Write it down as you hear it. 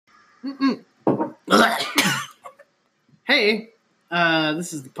Hey,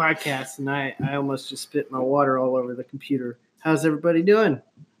 this is the podcast, and I almost just spit my water all over the computer. How's everybody doing?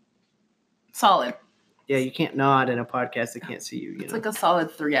 Solid. Yeah, you can't nod in a podcast that can't see you. It's like a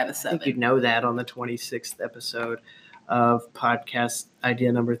solid 3 out of 7. I think you'd know that on the 26th episode of podcast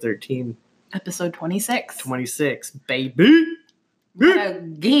idea number 13. Episode 26. 26, baby. We got a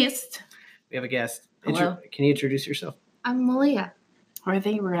guest. We have a guest. Hello. Can you introduce yourself? I'm Malia. Or I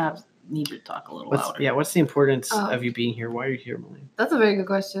think we're going to need to talk a little louder. What's the importance of you being here? Why are you here, Malia? That's a very good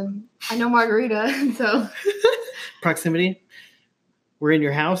question. I know Margarita, so. Proximity. We're in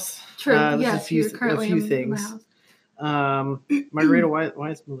your house. True. Yes, you're currently a few in things. my house. Margarita, why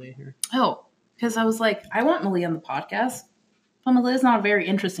is Malia here? Oh, because I was like, I want Malia on the podcast, but Malia's not a very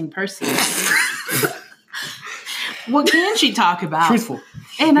interesting person. What can she talk about? Truthful.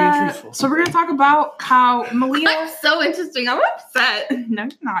 And truthful. So we're going to talk about how Malia... That's so interesting. I'm upset. No,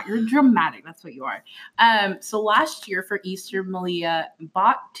 you're not. You're dramatic. That's what you are. So last year for Easter, Malia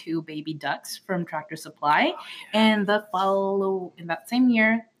bought 2 baby ducks from Tractor Supply. And in that same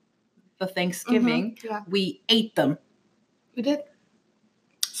year, the Thanksgiving, we ate them. We did.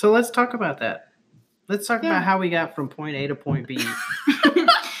 So let's talk about that. Let's talk about how we got from point A to point B.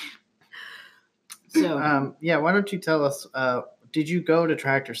 So, why don't you tell us, did you go to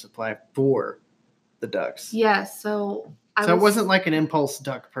Tractor Supply for the ducks? Yes, so it wasn't like an impulse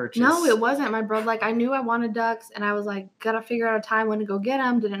duck purchase? No, it wasn't. My brother, I knew I wanted ducks, and I was like, gotta figure out a time when to go get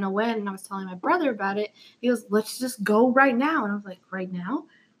them. Didn't know when, and I was telling my brother about it. He goes, let's just go right now. And I was like, right now?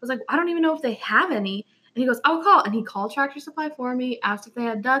 I was like, I don't even know if they have any. And he goes, I'll call. And he called Tractor Supply for me, asked if they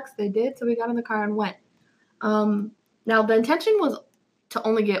had ducks. They did, so we got in the car and went. Now, the intention was to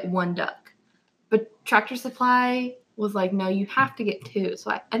only get 1 duck. But Tractor Supply was like, no, you have to get 2. So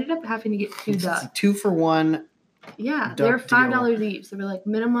I ended up having to get 2 ducks. 2 for 1. Yeah, they were $5 each. So they're like,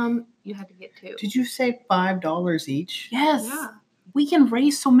 minimum, you had to get 2. Did you say $5 each? Yes. Yeah. We can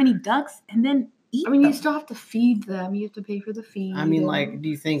raise so many ducks and then eat them. You still have to feed them. You have to pay for the feed. Do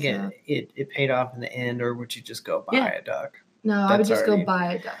you think it paid off in the end, or would you just go buy a duck? No, I would just go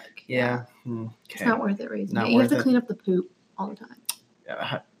buy a duck. Yeah. Okay. It's not worth it raising. You have to clean up the poop all the time.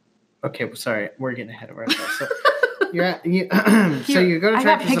 Okay, well, sorry, we're getting ahead of ourselves. So so you go to Tractor Supply. I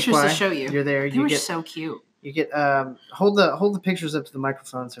got pictures to show you. You're there. They were so cute. You get hold the pictures up to the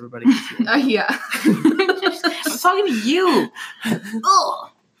microphone so everybody can see it. Yeah. I'm talking to you.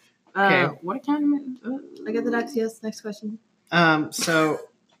 Ugh. Okay. What kind of? I got the ducks. Yes. Next question. So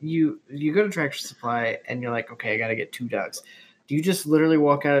you go to Tractor Supply and you're like, okay, I got to get 2 ducks. Do you just literally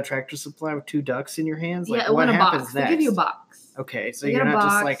walk out of Tractor Supply with 2 ducks in your hands? Like, Yeah, what in a happens box. next? They give you a box. Okay, so You you're get a not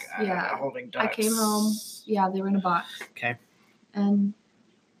box, just like holding ducks. I came home. Yeah, they were in a box. Okay. And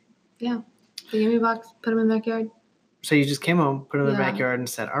they gave me a box, put them in the backyard. So you just came home, put them in the backyard, and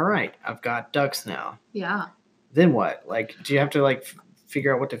said, "All right, I've got ducks now." Yeah. Then what? Like, do you have to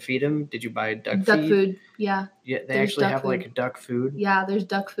figure out what to feed them? Did you buy duck food? Yeah. Yeah, they actually have food. duck food. Yeah, there's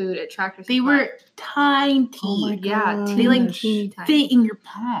duck food at Tractor Supply. They were tiny. Oh my Yeah, gosh. teeny tiny. Fit in your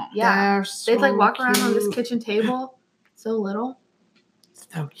palm. Yeah. They're so They'd walk around on this cute. kitchen table, so little.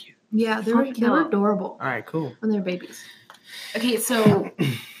 So cute. Yeah, they were adorable. All right, cool. When they're babies. Okay, so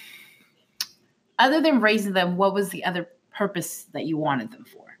other than raising them, what was the other purpose that you wanted them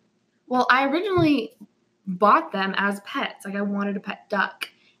for? Well, I originally bought them as pets. I wanted a pet duck.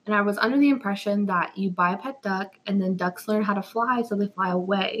 And I was under the impression that you buy a pet duck and then ducks learn how to fly, so they fly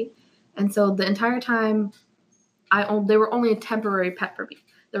away. And so the entire time, they were only a temporary pet for me.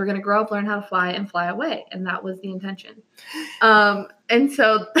 They were going to grow up, learn how to fly, and fly away. And that was the intention. And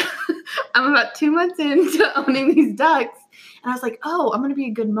so I'm about 2 months into owning these ducks. And I was like, oh, I'm going to be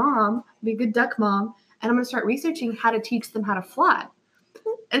a good mom, be a good duck mom. And I'm going to start researching how to teach them how to fly.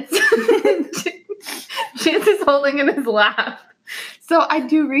 And so Chance is holding in his lap. So I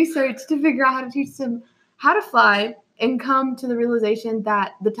do research to figure out how to teach them how to fly and come to the realization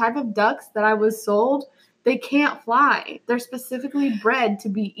that the type of ducks that I was sold, they can't fly. They're specifically bred to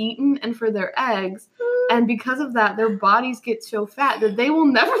be eaten and for their eggs. And because of that, their bodies get so fat that they will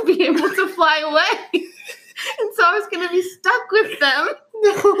never be able to fly away. And so I was going to be stuck with them.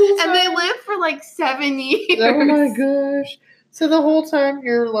 And they lived for 7 years. Oh my gosh. So the whole time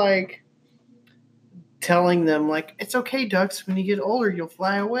you're telling them it's okay, ducks, when you get older you'll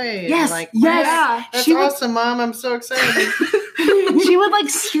fly away. Yes, and yeah. That's awesome, Mom. I'm so excited. She would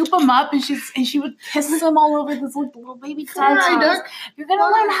scoop them up and she would kiss them all over this little baby duck. You're gonna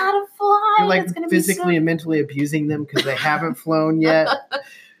learn how to fly. You're it's gonna physically be and mentally abusing them because they haven't flown yet.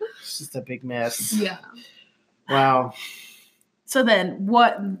 It's just a big mess. Yeah. Wow. So then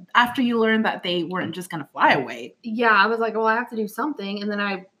what, after you learned that they weren't just going to fly away? Yeah, I was like, well, I have to do something. And then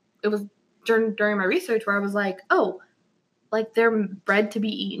I it was during my research where I was like, oh, like they're bred to be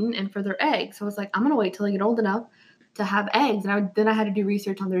eaten and for their eggs. So I was like, I'm gonna wait till they get old enough to have eggs. And then I had to do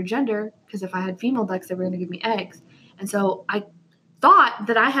research on their gender because if I had female ducks, they were gonna give me eggs. And so I thought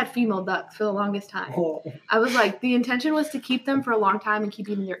that I had female ducks for the longest time. Oh. I was like, the intention was to keep them for a long time and keep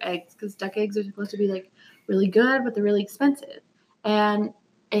eating their eggs because duck eggs are supposed to be like really good, but they're really expensive. And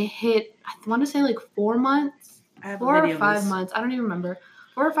it hit, I want to say like 4 months, I have 4 a or video of 5 this. months. I don't even remember.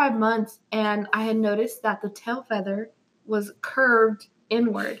 4 or 5 months. And I had noticed that the tail feather was curved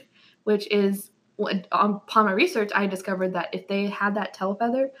inward, which is, upon my research, I discovered that if they had that tail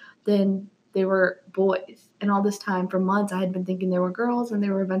feather, then they were boys. And all this time, for months, I had been thinking they were girls and they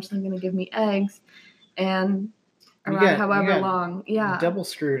were eventually going to give me eggs. And You around got- however you got long. Yeah. Double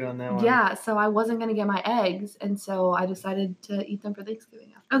screwed on that one. Yeah, so I wasn't going to get my eggs. And so I decided to eat them for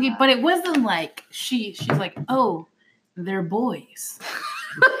Thanksgiving. After Okay, that. but it wasn't like she's like, oh, they're boys.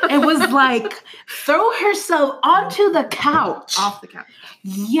 It was like throw herself onto the couch, Off the couch.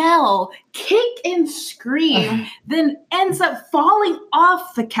 yell, kick and scream, then ends up falling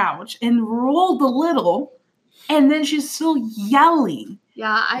off the couch and rolled a little, and then she's still yelling.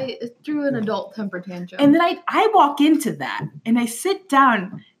 Yeah, I threw an adult temper tantrum. And then I walk into that and I sit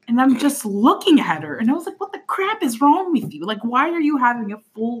down and I'm just looking at her and I was like, what the crap is wrong with you? Like, why are you having a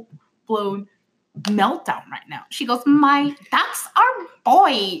full-blown meltdown right now? She goes, my ducks are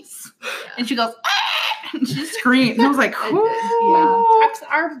boys. And she goes, ah! And she screamed. And I was like, I did, "Ooh, ducks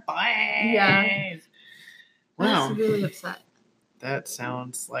are boys. Yeah. I Wow. was really upset. That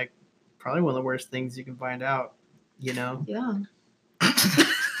sounds like probably one of the worst things you can find out, you know? Yeah.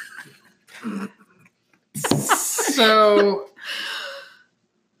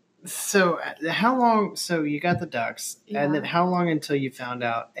 So how long, so you got the ducks, and then Yeah. how long until you found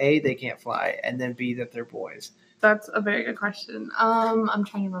out, A, they can't fly, and then B, that they're boys? That's a very good question. I'm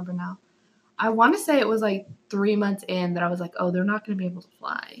trying to remember now. I want to say it was like 3 months in that I was like, oh, they're not going to be able to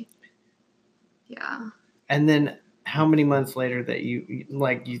fly. Yeah. And then how many months later that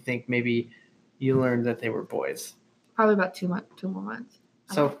you think maybe you learned that they were boys? Probably about 2 more months.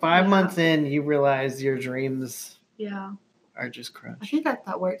 So 5 Yeah. months in, you realize your dreams Yeah. are just I crushed. think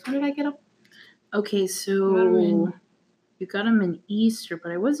that works. When did I get up? Okay, Got 'em so in- you got them in Easter,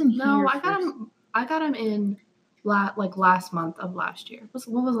 but I wasn't here. No, I got first. them. I got them in last month of last year. What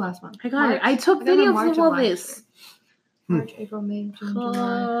was last month? I got it. I March? took got 'em in videos March of all last this. year. March, April, May, June,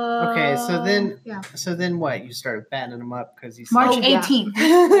 July. Okay, so then, Yeah. what? You started fattening them up because you March Oh, yeah. 18th.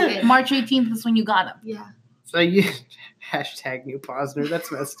 Okay. March 18th is when you got them. Yeah. So you hashtag new Posner.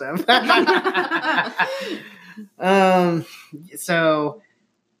 That's messed up. So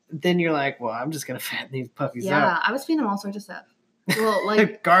then you're like, well, I'm just gonna fatten these puppies Yeah, up. I was feeding them all sorts of stuff. Well,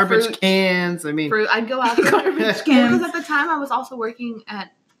 like Garbage fruit- cans. I mean, fruit. I'd go out there. Garbage cans. Because at the time I was also working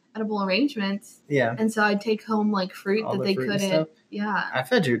at Edible Arrangements, yeah. and so I'd take home like fruit All that the they fruit and couldn't. stuff? Yeah. I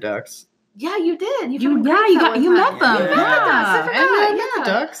fed your ducks. Yeah, you did. You- fed them yeah, grapes you that got- one you met time. them. You met the ducks. I Yeah. forgot. I met Yeah. the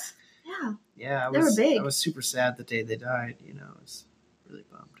ducks. Yeah. Yeah, They were big. I was super sad the day they died. You know, I was really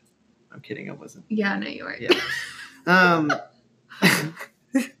bummed. I'm kidding. I wasn't. Yeah, no, you were. Yeah.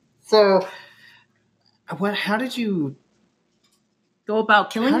 So, how did you Go about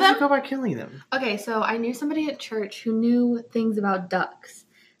killing how did you them? go about killing them? Okay, so I knew somebody at church who knew things about ducks.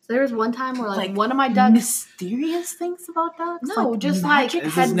 So there was one time where like one of my ducks. Mysterious things about dogs? No, just like- magic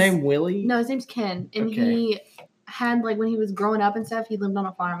Is Had- his name Willie? No, his name's Ken, and Okay. he had like when he was growing up and stuff, he lived on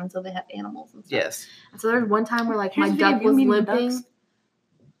a farm, and so they had animals and stuff. Yes. And so there was one time where like Here's my a video duck of you was meeting the limping. ducks.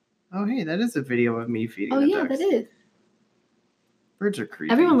 Oh, hey, that is a video of me feeding. Oh the yeah, ducks. that is. Birds are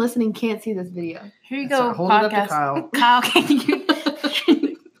creepy. Everyone listening can't see this video. Here you So go, hold it up to podcast. Kyle. Kyle, can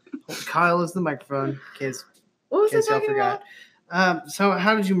you? Kyle is the microphone. In case What was I y'all talking forgot. about? So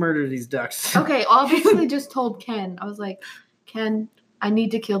how did you murder these ducks? Okay, I basically just told Ken. I was like, Ken, I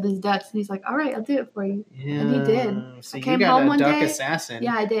need to kill these ducks, and he's like, all right, I'll do it for you. Yeah. And he did. So I you came got home a one duck day. assassin.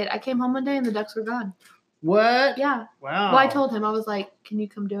 Yeah, I did. I came home one day and the ducks were gone. What? Yeah. Wow. Well, I told him, I was like, can you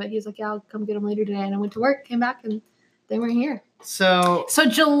come do it? He's like, yeah, I'll come get them later today. And I went to work, came back, and they weren't here. So So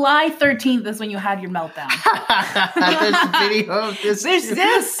July 13th is when you had your meltdown. there's video of this. There's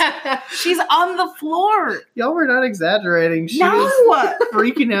this. She's on the floor. Y'all were not exaggerating. She No. was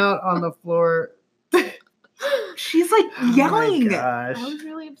freaking out on the floor. She's like yelling. Oh my gosh. I was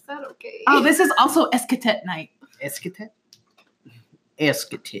really upset, okay? Oh, this is also Escatet night. Escatet?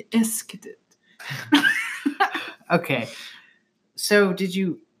 Escatet. Escatet. Okay. So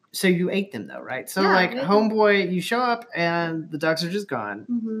you ate them though, right? So Yeah, like I ate them. homeboy, you show up and the ducks are just gone.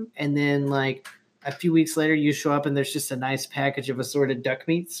 Mm-hmm. And then like a few weeks later you show up and there's just a nice package of assorted duck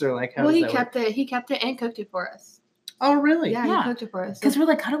meats or like how Well, does he that kept it. He kept it and cooked it for us. Oh, really? Yeah, Yeah. he cooked it for us. Because we're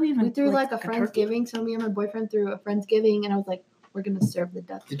like, how do we even? We threw like a turkey? Friendsgiving. So me and my boyfriend threw a Friendsgiving, and I was like, "We're gonna serve the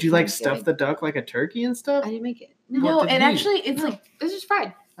duck." Did for you like stuff Friendsgiving. the duck like a turkey and stuff? I didn't make it. What No, did and you eat? actually, it's No, like it was just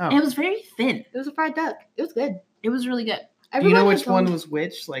fried. Oh. it was very thin. It was a fried duck. It was good. It was really good. Do you know Everyone which told one me- was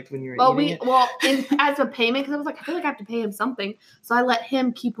which? Like when you were Well, eating it? as a payment, because I was like, I feel like I have to pay him something, so I let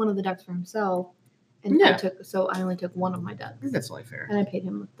him keep one of the ducks for himself, and Yeah. I only took one of my ducks, I think that's only fair. and I paid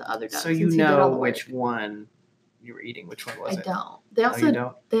him with the other ducks. So you since he did all know the which work. one you were eating. Which one was I it? don't. They Oh, you also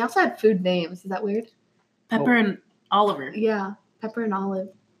don't? they also had food names. Is that weird? Pepper and Oliver. Yeah, Pepper and Olive.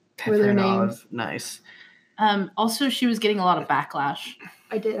 Pepper their and names. olive. Nice. Also, she was getting a lot of backlash.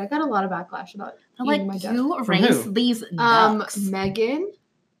 I did. I got a lot of backlash about They're eating my like, duck. you From raised who? these ducks. Megan,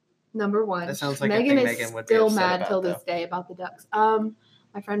 number one. That sounds like a Megan thing is Megan would be still upset mad about, till this though. day about the ducks.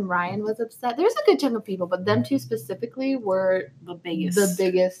 My friend Ryan was upset. There's a good chunk of people, but them two specifically were the biggest. the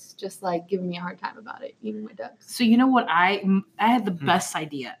biggest, just like giving me a hard time about it, eating my ducks. So you know what? I had the Hmm. best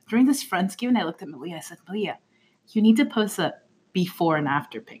idea. During this Friendsgiving, I looked at Malia. I said, Malia, you need to post a before and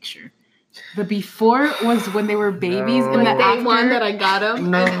after picture. The before was when they were babies, No. and the Like day after, one that I got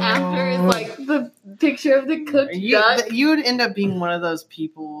them, No. and after is like the picture of the cooked duck. You would end up being one of those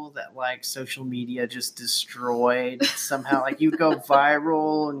people that like social media just destroyed somehow. Like you'd go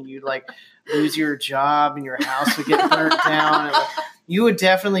viral and you'd like lose your job and your house would get burnt down. And, like, you would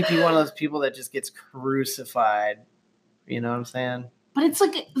definitely be one of those people that just gets crucified. You know what I'm saying? but it's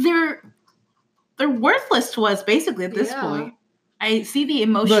like they're worthless to us basically at this Yeah. point. I see the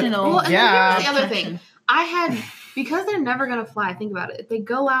emotional. Well, and then Yeah. here's the other thing. I had, because they're never gonna fly. Think about it. If they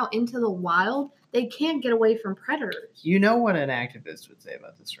go out into the wild, they can't get away from predators. You know what an activist would say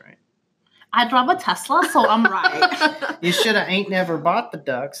about this, right? I drive a Tesla, so I'm right. You should have ain't never bought the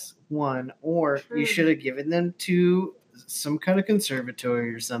ducks, one, or True. you should have given them to some kind of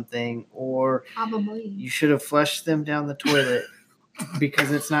conservatory or something, or Probably. you should have flushed them down the toilet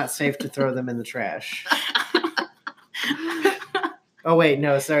because it's not safe to throw them in the trash. Oh wait,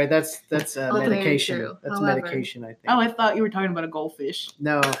 no, sorry, that's very medication. true. That's However- medication, I think. Oh, I thought you were talking about a goldfish.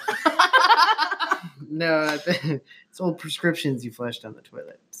 No, no, it's old prescriptions you flush down the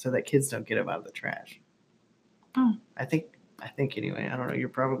toilet so that kids don't get them out of the trash. Oh. I think anyway. I don't know. You're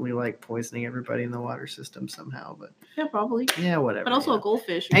probably like poisoning everybody in the water system somehow, but Yeah, probably. yeah, whatever. But also yeah. a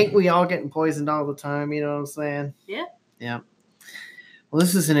goldfish. Ain't we all getting poisoned all the time? You know what I'm saying? Yeah. Yeah. Well,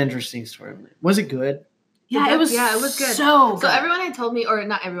 this is an interesting story. Was it good? Yeah, it was. Yeah, it was good. So So good. everyone had told me, or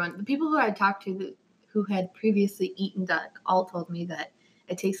not everyone, the people who I talked to who had previously eaten duck all told me that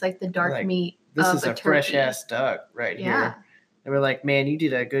it tastes like the dark Like, meat This of is a turkey. fresh ass duck right Yeah. here. They were like, man, you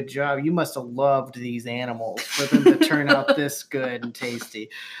did a good job. You must have loved these animals for them to turn out this good and tasty.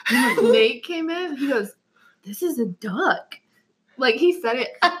 Nate came in, he goes, "This is a duck." Like he said it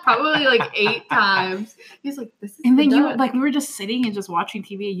probably like 8 times. He's like, "This is and the then you duck. like we were just sitting and just watching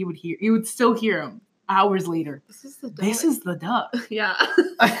TV, and you would still hear him hours later. This is the duck." This is the duck. yeah.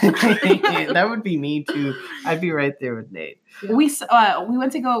 That would be me too. I'd be right there with Nate. Yeah. We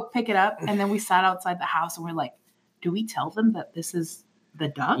went to go pick it up, and then we sat outside the house, and we're like, do we tell them that this is the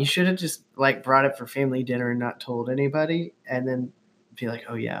duck? You should have just like brought it for family dinner and not told anybody, and then be like,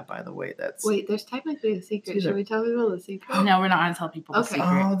 "Oh yeah, by the way, that's Wait, there's technically a secret. It's either- Should we tell people the secret? No, we're not gonna tell people the Okay.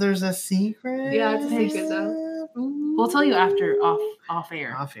 secret. oh, there's a secret." Yeah, it's a secret, though. We'll tell you after off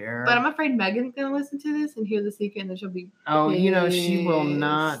air. Off air. But I'm afraid Megan's gonna listen to this and hear the secret, and then she'll be. Oh, you know she will pissed.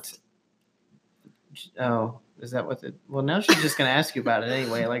 not. Oh, is that what the? Well, now she's just gonna ask you about it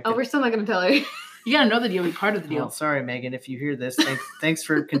anyway. Like, Oh, we're still not gonna tell her. You gotta know the deal. Be part of the deal. well, sorry, Megan, if you hear this, thanks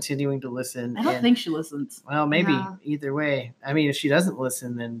for continuing to listen. I don't and- think she listens. Well, maybe No. either way. I mean, if she doesn't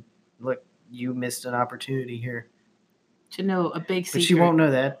listen, then look, you missed an opportunity here. To know a big secret. But she won't know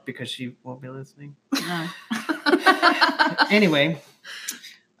that because she won't be listening. No. Anyway,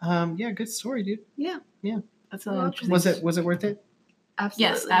 yeah, good story, dude. That's Well, interesting. Was it worth it?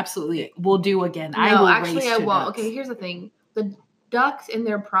 Absolutely. Yes, absolutely. We'll do again. I No, will actually, raise I two won't. ducks. Okay, here's the thing: the ducks in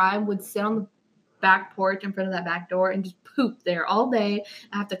their prime would sit on the back porch in front of that back door and just poop there all day.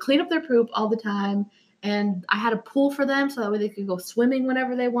 I have to clean up their poop all the time. And I had a pool for them so that way they could go swimming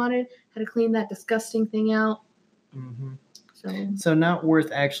whenever they wanted. Had to clean that disgusting thing out. Mm-hmm. So So not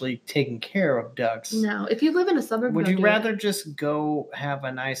worth actually taking care of ducks. no, if you live in a suburb, Would don't you do rather it. just go have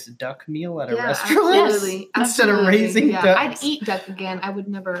a nice duck meal at a Yeah, restaurant absolutely. instead of Absolutely. raising Yeah, ducks? I'd eat duck again. I would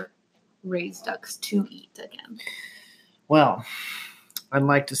never raise ducks to eat again. Well, I'd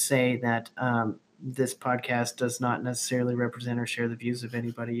like to say that this podcast does not necessarily represent or share the views of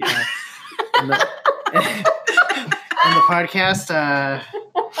anybody in the podcast.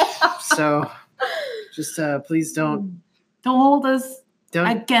 So just please don't Don't hold us Don't.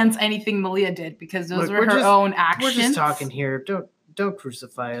 against anything Malia did because those Look, were we're her just- own actions. We're just talking here. Don't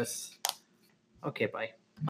crucify us. Okay, bye.